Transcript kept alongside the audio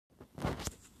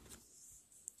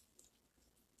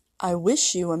I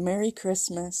Wish You a Merry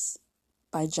Christmas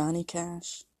by Johnny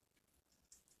Cash.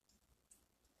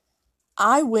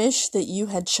 I wish that you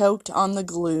had choked on the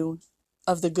glue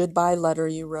of the goodbye letter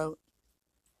you wrote.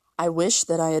 I wish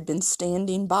that I had been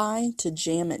standing by to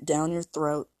jam it down your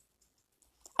throat.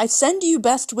 I send you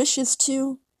best wishes,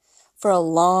 too, for a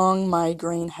long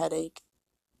migraine headache,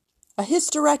 a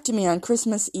hysterectomy on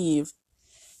Christmas Eve,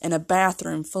 and a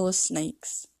bathroom full of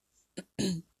snakes.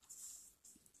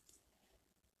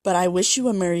 But I wish you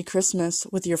a Merry Christmas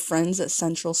with your friends at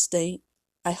Central State.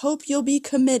 I hope you'll be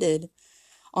committed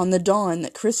on the dawn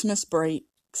that Christmas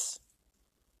breaks.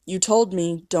 You told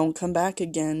me, don't come back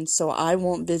again, so I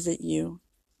won't visit you.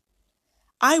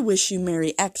 I wish you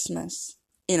Merry Xmas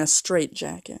in a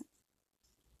straitjacket.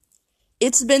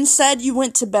 It's been said you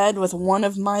went to bed with one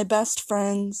of my best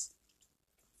friends.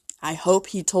 I hope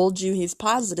he told you he's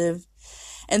positive,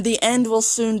 and the end will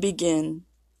soon begin.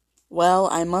 Well,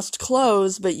 I must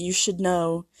close, but you should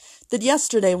know that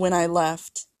yesterday when I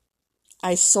left,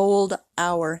 I sold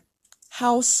our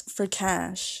house for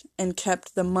cash and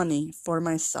kept the money for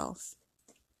myself.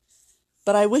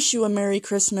 But I wish you a Merry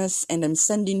Christmas, and I'm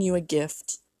sending you a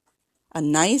gift. A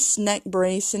nice neck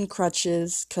brace and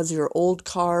crutches, 'cause your old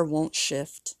car won't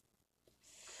shift.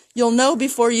 You'll know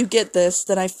before you get this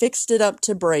that I fixed it up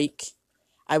to break.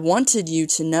 I wanted you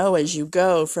to know as you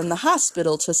go from the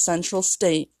hospital to Central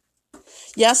State.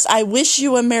 Yes, I wish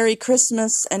you a Merry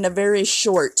Christmas and a very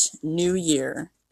short New Year.